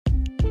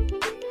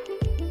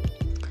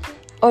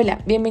Hola,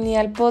 bienvenida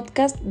al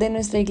podcast de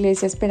nuestra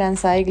iglesia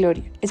Esperanza de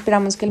Gloria.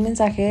 Esperamos que el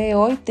mensaje de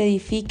hoy te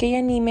edifique y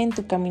anime en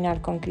tu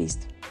caminar con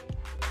Cristo.